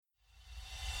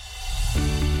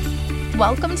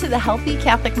Welcome to the Healthy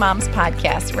Catholic Moms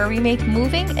podcast, where we make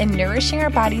moving and nourishing our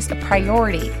bodies a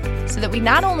priority so that we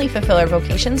not only fulfill our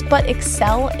vocations, but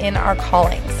excel in our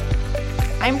callings.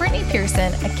 I'm Brittany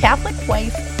Pearson, a Catholic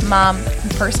wife, mom,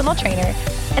 and personal trainer,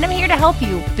 and I'm here to help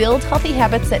you build healthy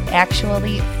habits that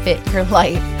actually fit your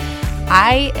life.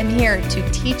 I am here to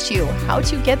teach you how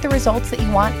to get the results that you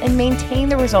want and maintain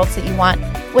the results that you want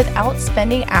without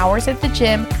spending hours at the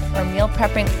gym or meal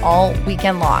prepping all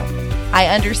weekend long. I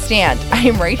understand. I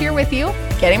am right here with you,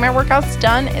 getting my workouts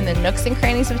done in the nooks and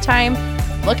crannies of time,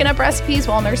 looking up recipes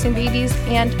while nursing babies,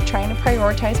 and trying to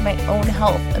prioritize my own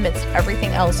health amidst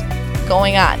everything else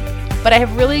going on. But I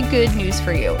have really good news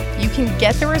for you. You can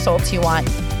get the results you want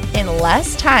in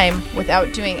less time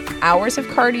without doing hours of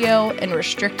cardio and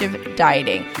restrictive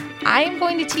dieting. I am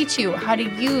going to teach you how to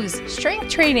use strength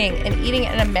training and eating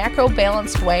in a macro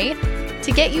balanced way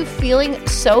to get you feeling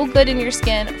so good in your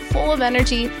skin, full of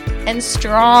energy, and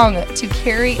strong to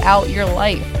carry out your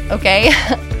life, okay?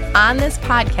 On this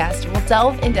podcast, we'll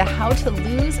delve into how to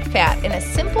lose fat in a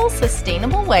simple,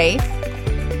 sustainable way,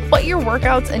 what your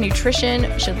workouts and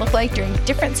nutrition should look like during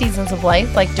different seasons of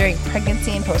life, like during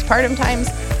pregnancy and postpartum times.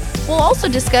 We'll also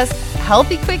discuss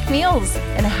healthy, quick meals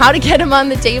and how to get them on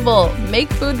the table,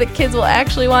 make food that kids will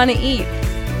actually want to eat,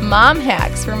 mom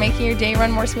hacks for making your day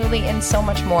run more smoothly, and so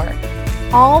much more.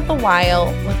 All the while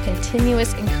with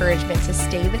continuous encouragement to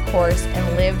stay the course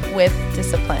and live with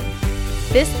discipline.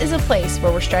 This is a place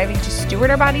where we're striving to steward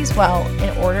our bodies well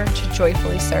in order to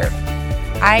joyfully serve.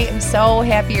 I am so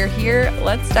happy you're here.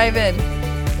 Let's dive in.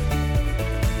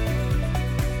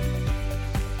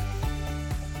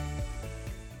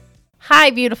 Hi,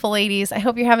 beautiful ladies. I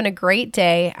hope you're having a great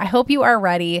day. I hope you are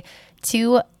ready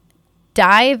to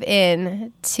dive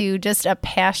in to just a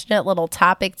passionate little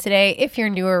topic today. If you're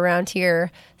new around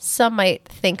here, some might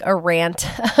think a rant,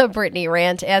 a Brittany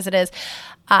rant, as it is.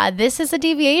 This is a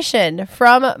deviation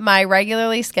from my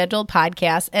regularly scheduled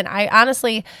podcast, and I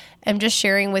honestly am just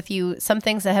sharing with you some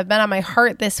things that have been on my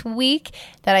heart this week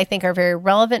that I think are very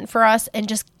relevant for us and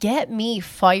just get me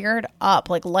fired up,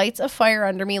 like lights a fire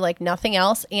under me like nothing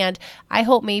else. And I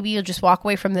hope maybe you'll just walk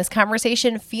away from this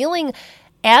conversation feeling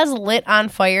as lit on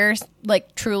fire,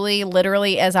 like truly,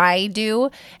 literally as I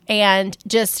do. And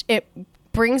just it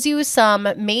brings you some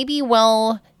maybe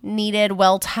well-needed,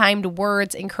 well-timed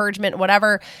words, encouragement,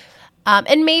 whatever.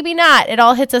 And maybe not. It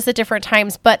all hits us at different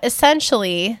times. But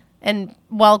essentially, and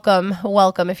welcome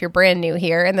if you're brand new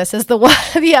here, and this is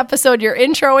the episode you're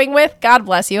introing with. God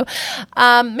bless you.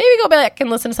 Maybe go back and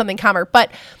listen to something calmer.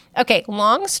 But okay,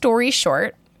 long story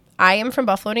short, I am from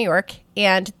Buffalo, New York,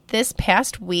 and this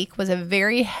past week was a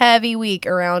very heavy week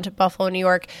around Buffalo, New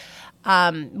York.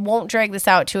 Won't drag this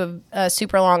out to a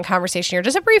super long conversation here.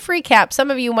 Just a brief recap. Some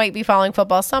of you might be following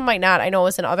football, some might not. I know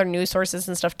it's in other news sources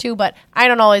and stuff too, but I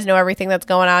don't always know everything that's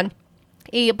going on.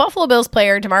 A Buffalo Bills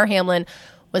player, Damar Hamlin,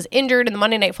 was injured in the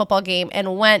Monday Night Football game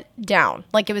and went down.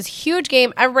 Like, it was a huge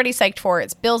game. Everybody psyched for it.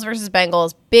 It's Bills versus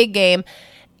Bengals, big game.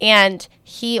 And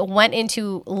he went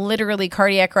into literally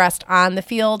cardiac arrest on the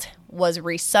field, was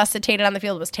resuscitated on the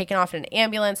field, was taken off in an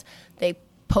ambulance. They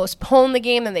postponed the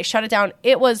game, then they shut it down.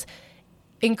 It was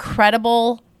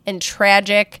incredible and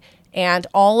tragic and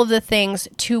all of the things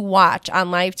to watch on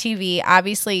live TV.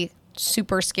 Obviously,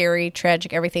 super scary,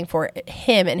 tragic, everything for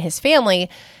him and his family.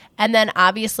 And then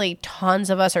obviously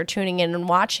tons of us are tuning in and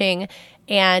watching,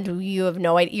 and you have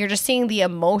no idea. You're just seeing the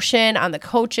emotion on the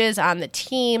coaches, on the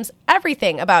teams,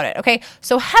 everything about it. Okay.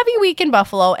 So heavy week in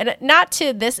Buffalo, and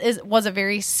was a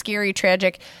very scary,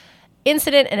 tragic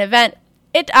incident and event.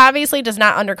 It obviously does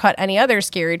not undercut any other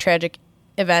scary, tragic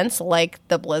events like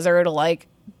the blizzard, like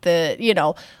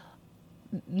the,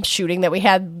 shooting that we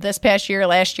had this past year,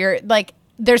 last year. Like,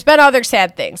 there's been other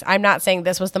sad things. I'm not saying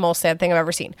this was the most sad thing I've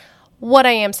ever seen. What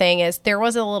I am saying is there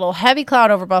was a little heavy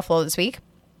cloud over Buffalo this week,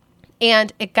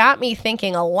 and it got me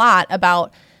thinking a lot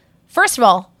about, first of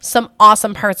all, some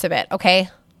awesome parts of it, okay?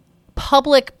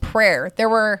 Public prayer. There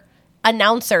were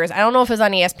announcers. I don't know if it was on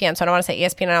ESPN, so I don't want to say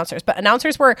ESPN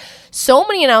announcers, but so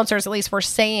many announcers at least were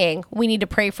saying, we need to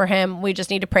pray for him. We just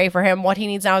need to pray for him. What he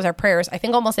needs now is our prayers. I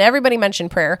think almost everybody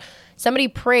mentioned prayer. Somebody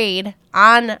prayed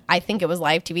on, I think it was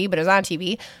live TV, but it was on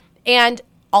TV, and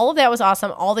all of that was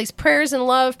awesome. All these prayers and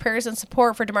love, prayers and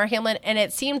support for Damar Hamlin. And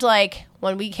it seemed like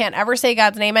when we can't ever say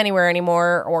God's name anywhere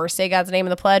anymore or say God's name in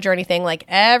the pledge or anything, like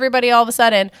everybody all of a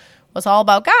sudden was all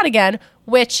about God again,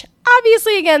 which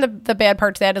obviously, again, the bad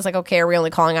part to that is like, okay, are we only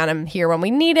calling on him here when we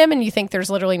need him? And you think there's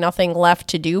literally nothing left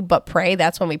to do but pray.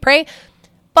 That's when we pray.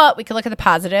 But we could look at the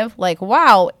positive, like,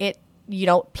 wow,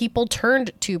 people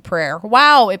turned to prayer.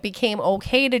 Wow, it became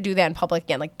okay to do that in public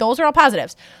again. Like, those are all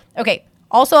positives. Okay.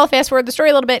 Also, I'll fast forward the story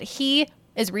a little bit. He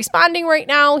is responding right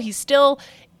now. He's still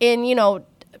in,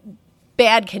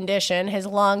 bad condition. His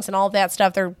lungs and all of that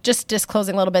stuff, they're just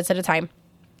disclosing little bits at a time.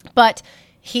 But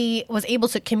he was able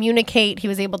to communicate. He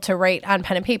was able to write on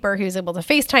pen and paper. He was able to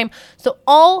FaceTime. So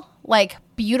all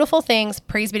beautiful things,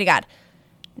 praise be to God.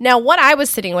 Now, what I was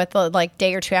sitting with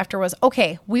day or two after was,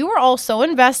 okay, we were all so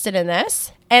invested in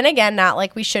this. And again, not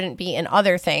like we shouldn't be in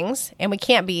other things. And we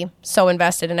can't be so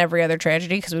invested in every other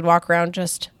tragedy because we'd walk around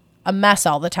just a mess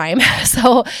all the time.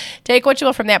 So take what you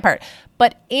will from that part.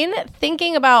 But in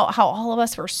thinking about how all of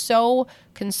us were so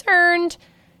concerned,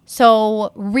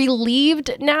 so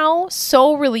relieved now,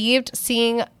 so relieved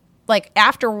seeing,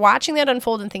 after watching that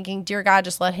unfold and thinking, dear God,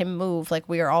 just let him move.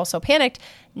 We are all so panicked.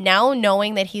 Now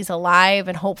knowing that he's alive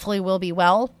and hopefully will be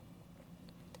well,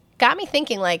 got me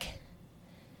thinking,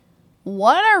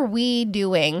 what are we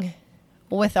doing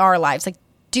with our lives?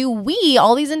 Do we,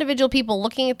 all these individual people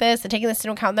looking at this and taking this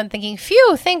into account, then thinking,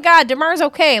 phew, thank God, Damar's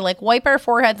okay. Wipe our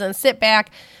foreheads and sit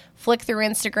back, flick through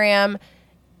Instagram,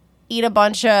 eat a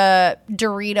bunch of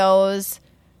Doritos,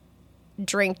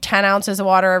 drink 10 ounces of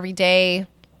water every day,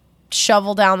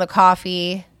 shovel down the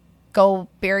coffee, go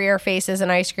bury our faces in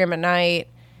ice cream at night,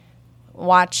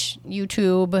 watch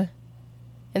YouTube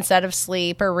instead of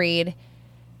sleep or read.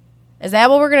 Is that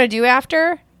what we're going to do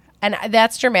after? And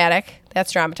that's dramatic.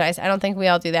 That's dramatized. I don't think we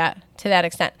all do that to that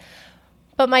extent.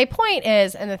 But my point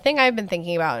is, and the thing I've been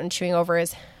thinking about and chewing over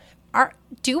is,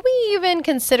 do we even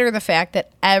consider the fact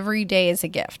that every day is a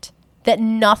gift? That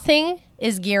nothing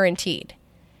is guaranteed.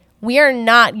 We are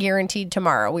not guaranteed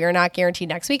tomorrow. We are not guaranteed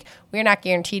next week. We are not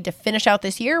guaranteed to finish out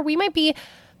this year. We might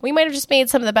have just made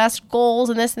some of the best goals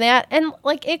and this and that. And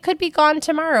it could be gone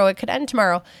tomorrow. It could end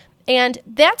tomorrow. And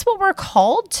that's what we're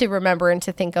called to remember and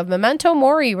to think of. Memento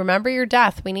mori, remember your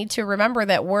death. We need to remember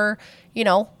that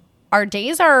our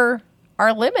days are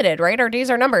limited, right? Our days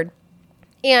are numbered.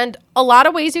 And a lot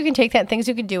of ways you can take that and things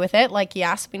you can do with it.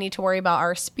 Yes, we need to worry about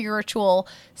our spiritual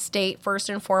state first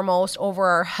and foremost over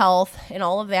our health and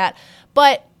all of that.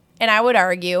 But, and I would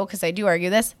argue, because I do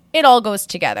argue this, it all goes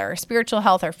together. Our spiritual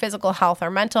health, our physical health,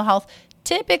 our mental health.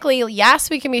 Typically, yes,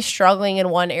 we can be struggling in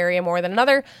one area more than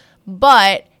another,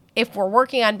 but if we're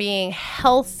working on being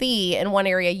healthy in one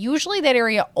area, usually that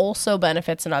area also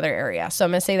benefits another area. So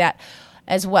I'm going to say that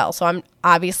as well. So I'm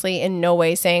obviously in no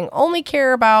way saying only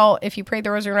care about if you prayed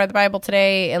the rosary and read the Bible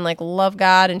today and love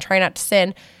God and try not to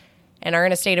sin and are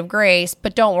in a state of grace,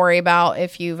 but don't worry about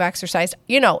if you've exercised.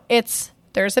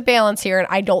 There's a balance here. And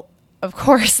I don't, of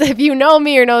course, if you know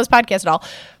me or know this podcast at all,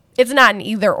 it's not an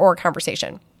either or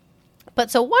conversation.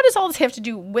 But so what does all this have to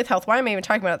do with health? Why am I even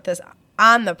talking about this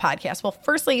on the podcast? Well,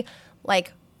 firstly,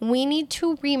 we need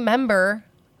to remember,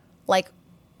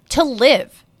 to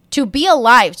live, to be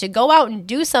alive, to go out and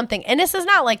do something. And this is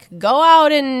not go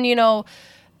out and,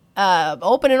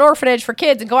 open an orphanage for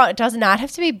kids and go out. It does not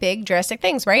have to be big, drastic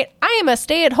things, right? I am a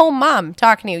stay-at-home mom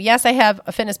talking to you. Yes, I have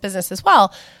a fitness business as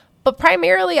well, but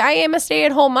primarily I am a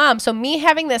stay-at-home mom. So me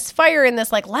having this fire and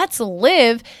this let's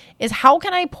live is how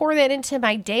can I pour that into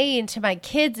my day, into my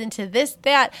kids, into this,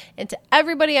 that, into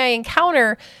everybody I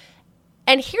encounter.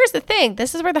 And here's the thing.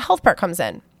 This is where the health part comes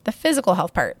in, the physical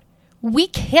health part. We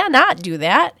cannot do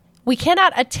that. We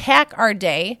cannot attack our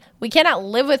day. We cannot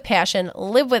live with passion,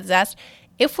 live with zest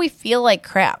if we feel like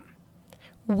crap.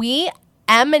 We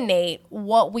emanate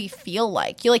what we feel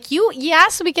like.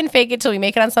 Yes, we can fake it till we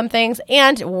make it on some things,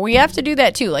 and we have to do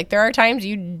that too. There are times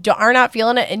you are not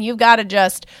feeling it, and you've got to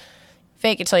just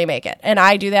fake it till you make it. And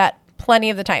I do that plenty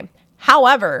of the time.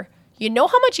 However, you know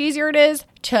how much easier it is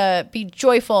to be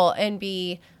joyful and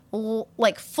be full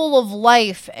of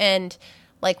life and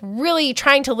really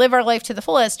trying to live our life to the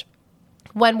fullest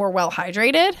when we're well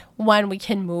hydrated, when we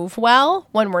can move well,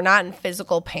 when we're not in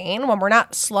physical pain, when we're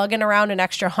not slugging around an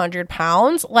extra 100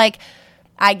 pounds.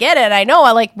 I get it. I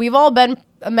know we've all been,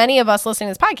 many of us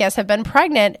listening to this podcast have been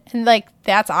pregnant. And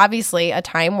that's obviously a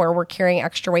time where we're carrying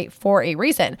extra weight for a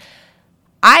reason.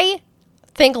 I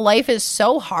think life is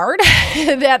so hard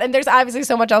and there's obviously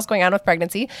so much else going on with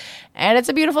pregnancy, and it's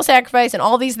a beautiful sacrifice and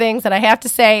all these things that I have to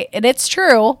say, and it's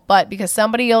true, but because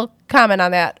somebody will comment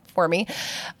on that for me,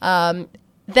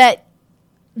 that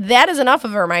is enough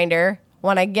of a reminder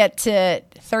when I get to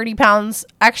 30 pounds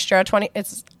extra,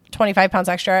 25 pounds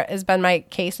extra has been my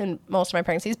case in most of my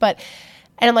pregnancies,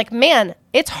 and I'm like, man,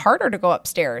 it's harder to go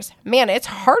upstairs. Man, it's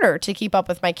harder to keep up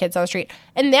with my kids on the street.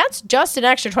 And that's just an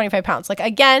extra 25 pounds.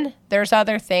 Again, there's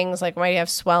other things might have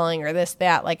swelling or this,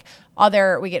 that,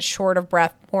 we get short of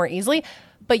breath more easily.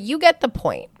 But you get the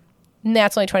point. And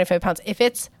that's only 25 pounds. If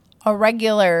it's a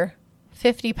regular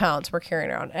 50 pounds we're carrying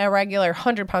around, a regular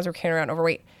 100 pounds we're carrying around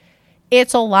overweight,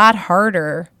 it's a lot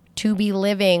harder to be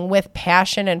living with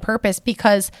passion and purpose,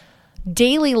 because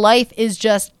daily life is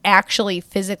just actually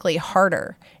physically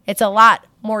harder. It's a lot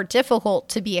more difficult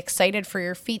to be excited for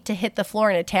your feet to hit the floor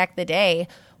and attack the day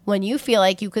when you feel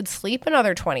like you could sleep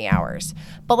another 20 hours.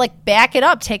 But like, back it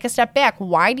up, take a step back.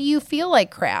 Why do you feel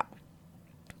like crap?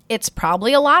 It's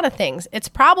probably a lot of things. It's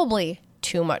probably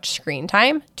too much screen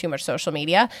time, too much social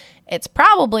media. It's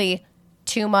probably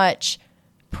too much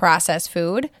processed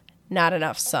food, not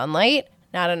enough sunlight,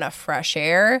 not enough fresh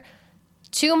air,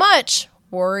 too much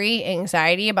worry,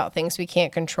 anxiety about things we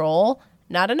can't control,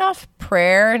 not enough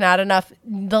prayer, not enough,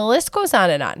 the list goes on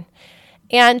and on.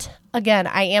 And again,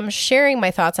 I am sharing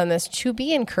my thoughts on this to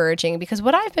be encouraging, because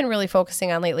what I've been really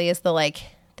focusing on lately is the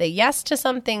yes to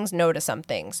some things, no to some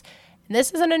things. And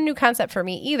this isn't a new concept for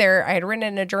me either. I had written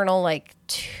in a journal like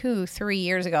 2-3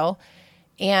 years ago,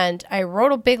 and I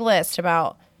wrote a big list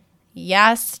about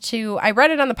yes to, I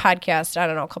read it on the podcast, I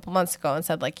don't know, a couple months ago, and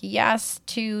said like, yes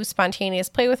to spontaneous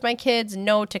play with my kids,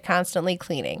 no to constantly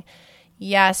cleaning.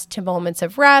 Yes to moments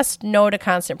of rest, no to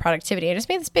constant productivity. I just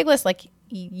made this big list, like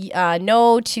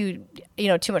no to,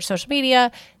 too much social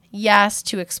media, yes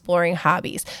to exploring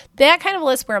hobbies. That kind of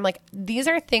list where I'm like, these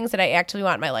are things that I actually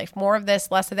want in my life. More of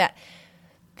this, less of that.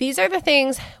 These are the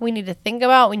things we need to think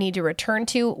about, we need to return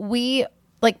to. We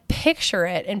picture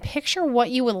it and picture what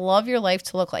you would love your life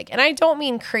to look like. And I don't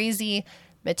mean crazy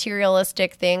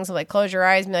materialistic things like close your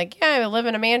eyes and be like, yeah, I live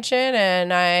in a mansion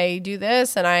and I do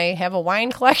this and I have a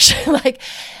wine collection.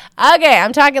 Okay,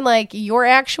 I'm talking like your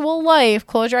actual life.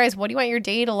 Close your eyes. What do you want your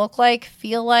day to look like,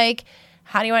 feel like?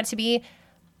 How do you want it to be?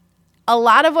 A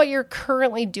lot of what you're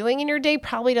currently doing in your day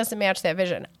probably doesn't match that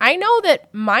vision. I know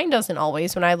that mine doesn't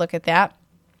always when I look at that.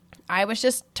 I was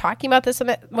just talking about this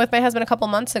with my husband a couple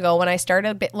months ago when I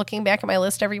started looking back at my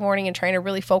list every morning and trying to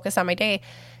really focus on my day.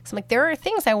 So I'm like, there are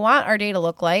things I want our day to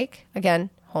look like. Again,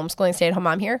 homeschooling, stay-at-home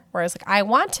mom here, where I was like, I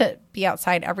want to be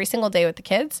outside every single day with the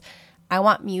kids. I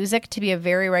want music to be a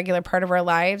very regular part of our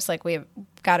lives. Like, we've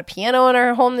got a piano in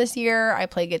our home this year. I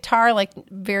play guitar, like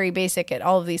very basic at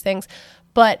all of these things.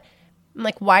 But I'm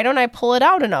like, why don't I pull it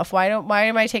out enough? Why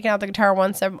am I taking out the guitar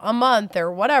once a month or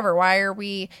whatever? Why are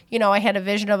we, I had a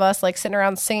vision of us like sitting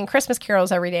around singing Christmas carols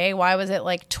every day. Why was it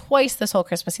like twice this whole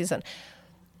Christmas season?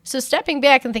 So stepping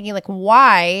back and thinking like,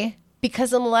 why?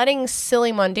 Because I'm letting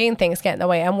silly mundane things get in the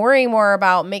way. I'm worrying more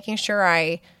about making sure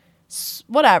I,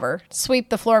 sweep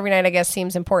the floor every night, I guess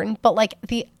seems important. But like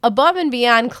the above and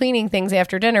beyond cleaning things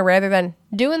after dinner rather than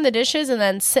doing the dishes and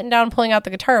then sitting down and pulling out the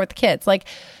guitar with the kids. Like,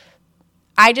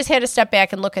 I just had to step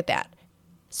back and look at that.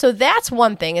 So that's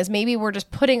one thing, is maybe we're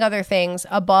just putting other things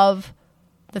above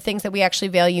the things that we actually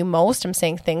value most. I'm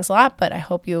saying things a lot, but I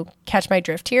hope you catch my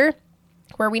drift here,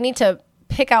 where we need to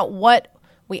pick out what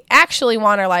we actually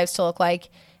want our lives to look like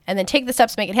and then take the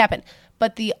steps to make it happen.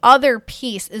 But the other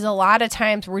piece is a lot of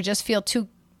times we just feel too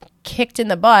kicked in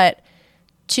the butt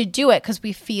to do it because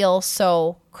we feel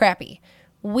so crappy.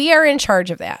 We are in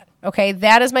charge of that. Okay.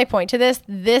 That is my point to this.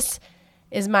 This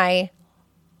is my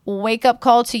wake up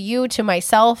call to you, to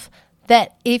myself,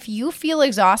 that if you feel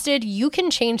exhausted, you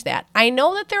can change that. I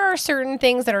know that there are certain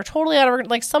things that are totally out of,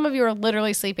 like some of you are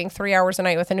literally sleeping 3 hours a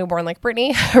night with a newborn like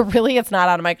Brittany. Really, it's not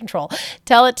out of my control.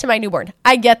 Tell it to my newborn.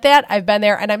 I get that. I've been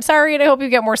there and I'm sorry. And I hope you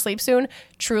get more sleep soon.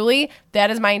 Truly, that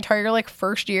is my entire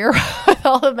first year with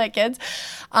all of my kids.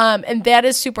 And that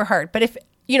is super hard. But if,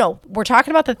 we're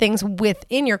talking about the things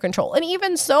within your control. And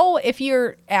even so, if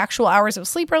your actual hours of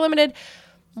sleep are limited,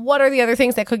 what are the other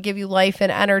things that could give you life and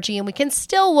energy? And we can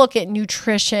still look at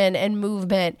nutrition and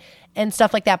movement and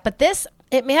stuff like that. But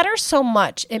it matters so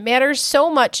much. It matters so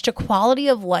much to quality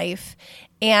of life.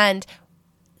 And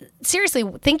seriously,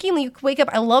 thinking you wake up,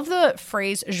 I love the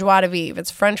phrase joie de vivre.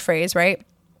 It's a French phrase, right?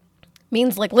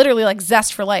 Means literally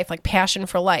zest for life, passion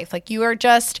for life. You are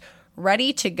just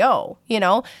ready to go,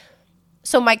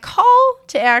 So my call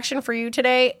to action for you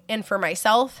today and for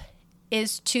myself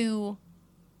is to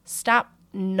stop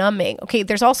numbing. Okay,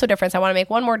 there's also a difference. I want to make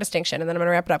one more distinction and then I'm going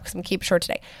to wrap it up because I'm going to keep it short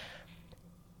today.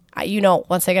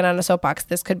 Once I get on a soapbox,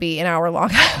 this could be an hour-long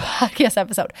podcast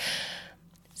episode.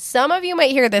 Some of you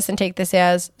might hear this and take this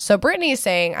as, so Brittany's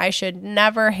saying I should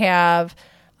never have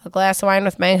a glass of wine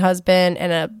with my husband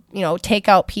and a,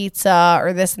 takeout pizza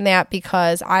or this and that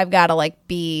because I've got to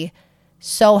be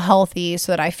so healthy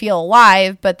so that I feel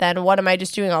alive. But then what am I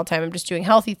just doing all the time? I'm just doing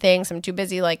healthy things. I'm too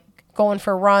busy going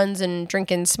for runs and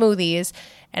drinking smoothies.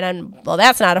 And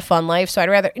that's not a fun life. So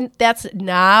that's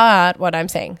not what I'm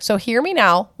saying. So hear me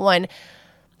now when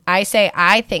I say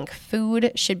I think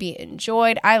food should be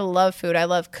enjoyed. I love food. I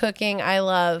love cooking. I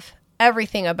love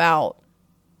everything about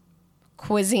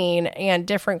cuisine and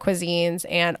different cuisines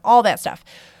and all that stuff.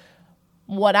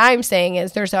 what I'm saying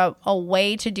is there's a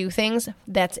way to do things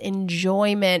that's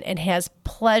enjoyment and has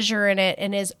pleasure in it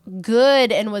and is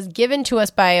good and was given to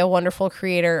us by a wonderful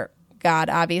creator, God,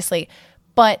 obviously.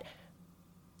 But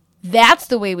that's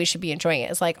the way we should be enjoying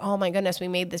it. It's like, oh my goodness, we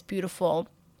made this beautiful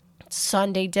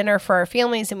Sunday dinner for our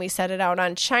families and we set it out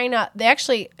on China. They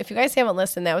actually, if you guys haven't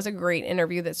listened, that was a great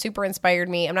interview that super inspired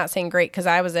me. I'm not saying great because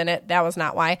I was in it. That was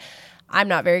not why. I'm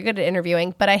not very good at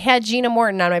interviewing, but I had Gina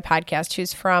Morton on my podcast,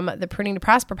 who's from the Pruning to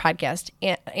Prosper podcast.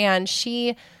 And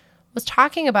she was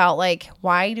talking about like,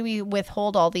 why do we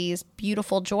withhold all these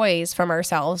beautiful joys from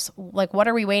ourselves? Like, what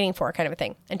are we waiting for, kind of a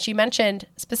thing? And she mentioned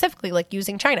specifically like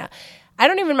using China. I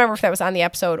don't even remember if that was on the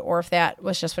episode or if that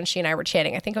was just when she and I were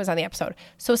chatting. I think it was on the episode.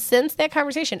 So since that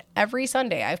conversation, every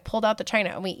Sunday I've pulled out the China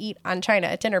and we eat on China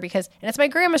at dinner and it's my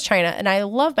grandma's China and I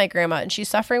love my grandma and she's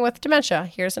suffering with dementia.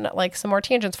 Here's some more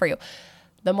tangents for you.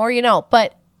 The more you know,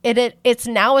 but it's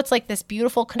like this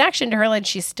beautiful connection to her. Like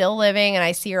she's still living and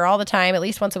I see her all the time, at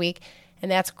least once a week.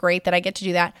 And that's great that I get to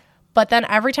do that. But then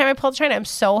every time I pull the China, I'm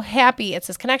so happy. It's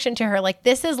this connection to her. Like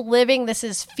this is living, this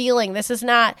is feeling, this is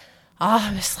not,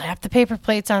 I'm going to slap the paper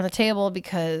plates on the table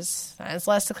because it's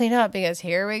less to clean up because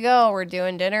here we go. We're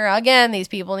doing dinner again. These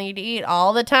people need to eat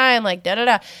all the time. Like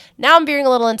da-da-da. Now I'm veering a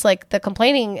little into like the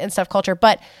complaining and stuff culture.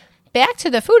 But back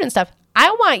to the food and stuff. I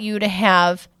want you to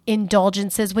have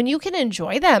indulgences when you can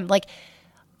enjoy them. Like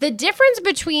the difference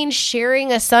between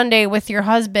sharing a Sunday with your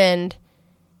husband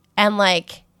and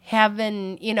like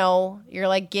having, you're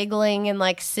like giggling and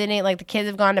like sitting, like the kids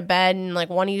have gone to bed and like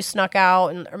one of you snuck out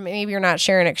and or maybe you're not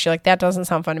sharing it because you're like, that doesn't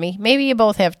sound fun to me. Maybe you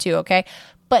both have too, okay?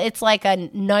 But it's like a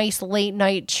nice late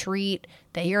night treat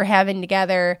that you're having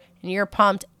together and you're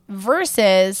pumped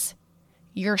versus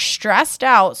you're stressed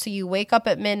out. So you wake up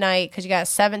at midnight because you got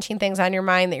 17 things on your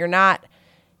mind that you're not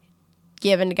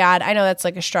giving to God. I know that's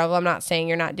like a struggle. I'm not saying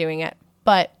you're not doing it,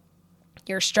 but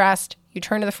you're stressed. You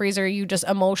turn to the freezer, you just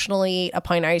emotionally eat a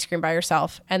pint of ice cream by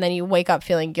yourself, and then you wake up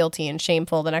feeling guilty and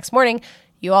shameful the next morning.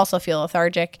 You also feel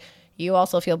lethargic. You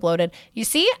also feel bloated. You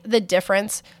see the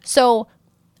difference? So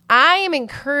I am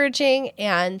encouraging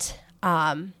and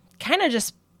kind of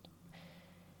just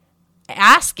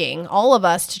asking all of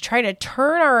us to try to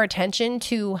turn our attention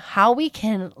to how we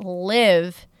can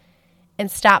live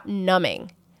and stop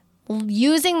numbing.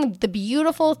 Using the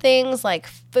beautiful things like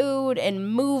food and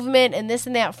movement and this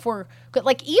and that for good,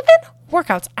 like even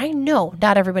workouts. I know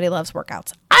not everybody loves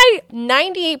workouts.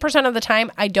 98% of the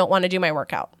time, I don't want to do my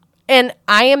workout. And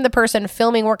I am the person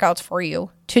filming workouts for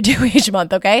you to do each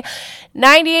month, okay?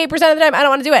 98% of the time, I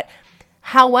don't want to do it.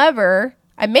 However,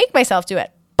 I make myself do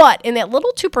it. But in that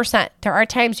little 2%, there are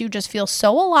times you just feel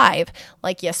so alive,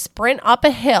 like you sprint up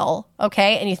a hill,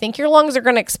 okay, and you think your lungs are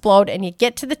going to explode, and you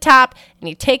get to the top, and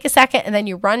you take a second, and then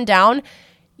you run down.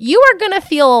 You are going to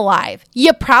feel alive.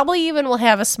 You probably even will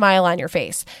have a smile on your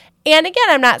face. And again,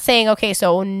 I'm not saying, okay,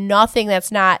 so nothing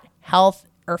that's not health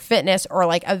or fitness or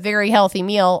like a very healthy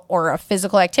meal or a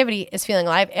physical activity is feeling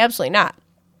alive. Absolutely not.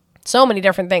 So many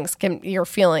different things you're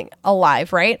feeling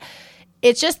alive, right?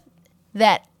 It's just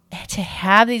that to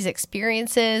have these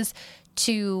experiences,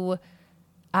 to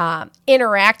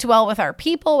interact well with our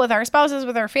people, with our spouses,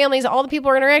 with our families, all the people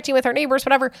we're interacting with, our neighbors,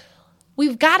 whatever,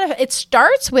 we've got to, it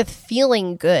starts with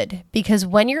feeling good, because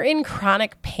when you're in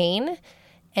chronic pain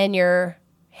and you're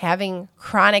having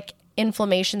chronic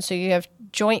inflammation, so you have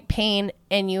joint pain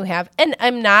and you have, and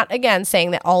I'm not, again,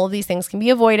 saying that all of these things can be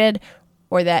avoided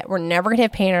or that we're never going to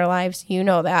have pain in our lives. You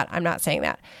know that. I'm not saying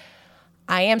that.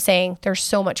 I am saying there's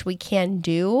so much we can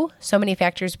do, so many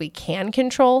factors we can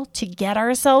control to get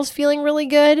ourselves feeling really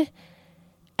good.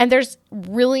 And there's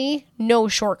really no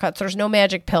shortcuts. There's no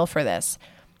magic pill for this.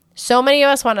 So many of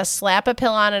us want to slap a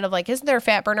pill on it of like, isn't there a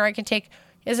fat burner I can take?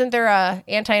 Isn't there a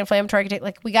anti-inflammatory I can take?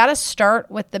 Like, we got to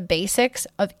start with the basics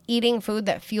of eating food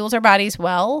that fuels our bodies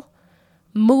well,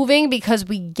 moving because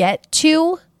we get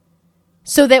to,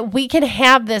 so that we can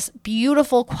have this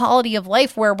beautiful quality of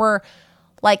life where we're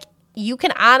like, you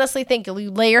can honestly think, you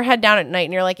lay your head down at night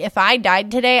and you're like, if I died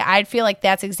today, I'd feel like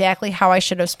that's exactly how I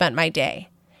should have spent my day.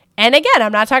 And again,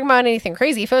 I'm not talking about anything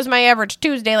crazy. If it was my average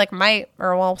Tuesday, like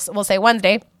we'll say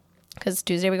Wednesday, because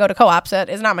Tuesday we go to co-op, so it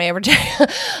is not my average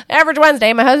average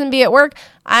Wednesday. My husband be at work.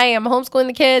 I am homeschooling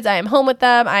the kids. I am home with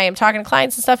them. I am talking to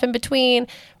clients and stuff in between,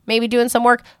 maybe doing some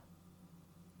work.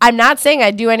 I'm not saying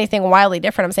I do anything wildly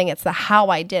different. I'm saying it's the how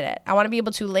I did it. I want to be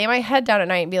able to lay my head down at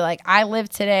night and be like, I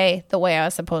lived today the way I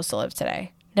was supposed to live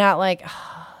today. Not like,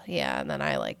 oh, yeah, and then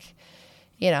I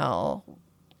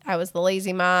I was the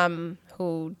lazy mom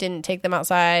who didn't take them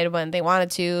outside when they wanted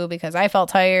to because I felt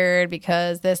tired,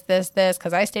 because this,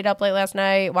 because I stayed up late last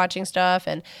night watching stuff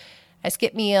and I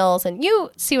skipped meals. And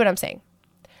you see what I'm saying.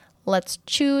 Let's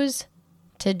choose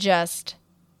to just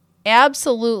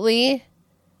absolutely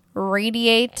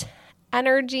radiate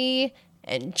energy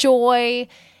and joy.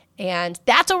 And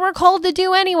that's what we're called to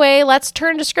do anyway. Let's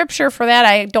turn to scripture for that.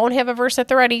 I don't have a verse at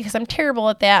the ready because I'm terrible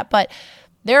at that. But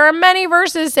there are many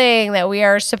verses saying that we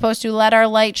are supposed to let our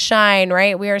light shine,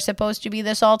 right? We are supposed to be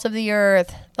the salt of the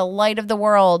earth, the light of the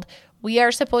world. We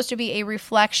are supposed to be a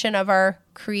reflection of our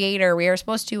Creator. We are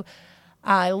supposed to,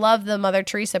 I love the Mother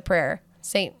Teresa prayer,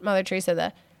 Saint Mother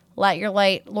Teresa,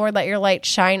 Lord, let your light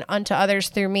shine unto others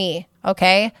through me,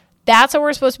 okay? That's what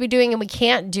we're supposed to be doing, and we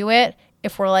can't do it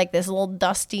if we're like this little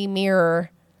dusty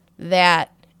mirror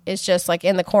that is just like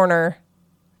in the corner,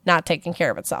 not taking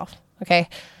care of itself, okay?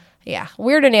 Yeah,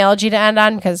 weird analogy to end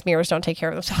on because mirrors don't take care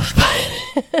of themselves.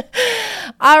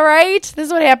 All right, this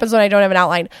is what happens when I don't have an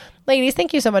outline. Ladies,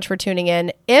 thank you so much for tuning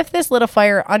in. If this lit a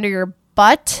fire under your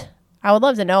butt, I would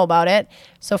love to know about it.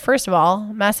 So first of all,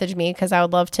 message me because I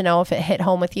would love to know if it hit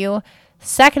home with you.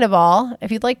 Second of all,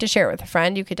 if you'd like to share it with a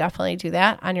friend, you could definitely do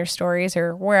that on your stories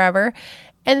or wherever.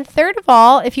 And third of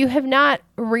all, if you have not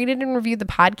rated and reviewed the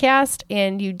podcast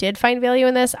and you did find value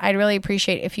in this, I'd really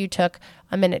appreciate if you took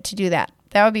a minute to do that.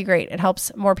 That would be great. It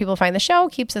helps more people find the show,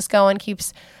 keeps us going,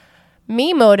 keeps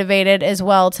me motivated as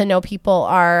well to know people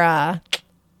are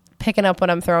picking up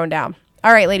what I'm throwing down.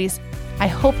 All right, ladies, I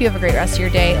hope you have a great rest of your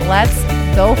day. Let's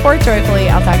go forth joyfully.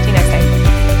 I'll talk to you next time.